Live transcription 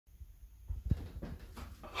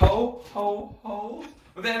ho, ho, ho.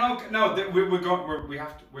 But then, no,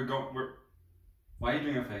 why are you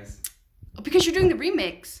doing a face? Because you're doing the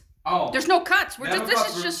remix. Oh. There's no cuts.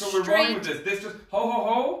 This is just so we're rolling with this. This just, ho, ho,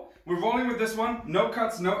 ho. We're rolling with this one. No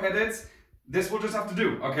cuts, no edits. This we'll just have to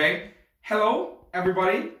do, okay? Hello,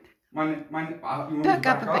 everybody. You want me to back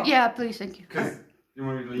up? Yeah, please, thank you. Because you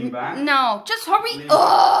want me to lean back? No, just hurry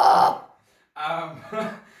up.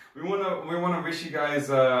 We wanna wish you guys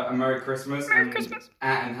a Merry Christmas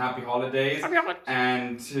and Happy Holidays. Happy Holidays.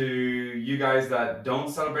 And to you guys that don't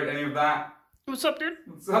celebrate any of that. What's up, dude?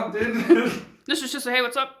 What's up, dude? This is just a hey,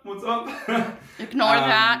 what's up? What's up? Ignore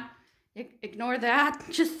that. Ignore that.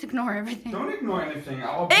 Just ignore everything. Don't ignore anything.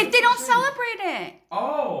 If they don't celebrate it.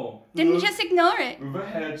 Oh. Then just ignore it. We have a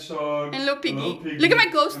hedgehog. And little piggy. Look at my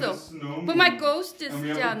ghost though. But my ghost is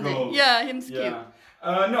down there. Yeah, him's cute.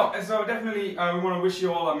 No, so definitely we want to wish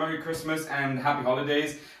you all a Merry Christmas and Happy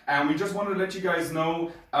Holidays. And we just wanted to let you guys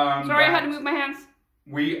know sorry, I had to move my hands.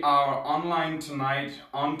 We are online tonight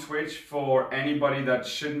on Twitch for anybody that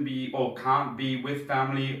shouldn't be or can't be with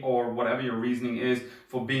family or whatever your reasoning is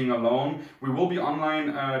for being alone. We will be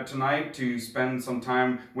online tonight to spend some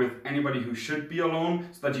time with anybody who should be alone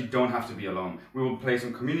so that you don't have to be alone. We will play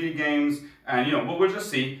some community games and we'll just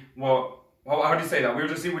see how do you say that? We'll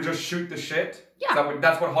just shoot the shit. Yeah.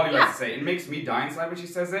 That's what Holly likes to say. It makes me die inside when she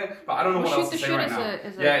says it, but I don't know what else to say right now.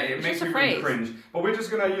 It makes me really cringe. But we're just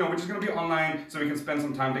gonna be online so we can spend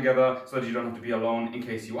some time together so that you don't have to be alone in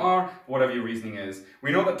case you are, whatever your reasoning is.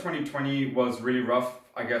 We know that 2020 was really rough,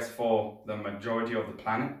 I guess, for the majority of the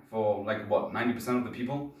planet, for like what, 90% of the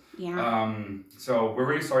people. Yeah. So we're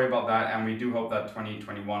really sorry about that, and we do hope that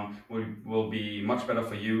 2021 will be much better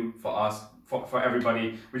for you, for us, for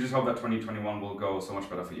everybody. We just hope that 2021 will go so much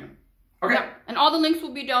better for you. Okay. Yeah, and all the links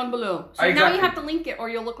will be down below. So exactly. Now you have to link it or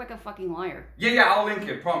you'll look like a fucking liar. Yeah, I'll link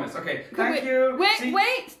it, promise. Okay, thank you.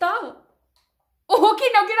 Wait, stop. Oh, okay,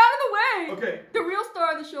 now get out of the way. Okay. The real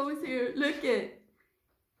star of the show is here. Look it.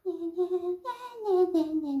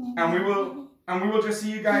 And we will just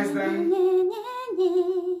see you guys then.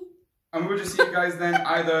 And we'll just see you guys then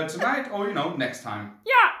either tonight or, next time.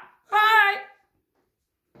 Yeah, bye.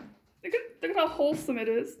 Look at how wholesome it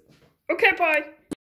is. Okay, bye.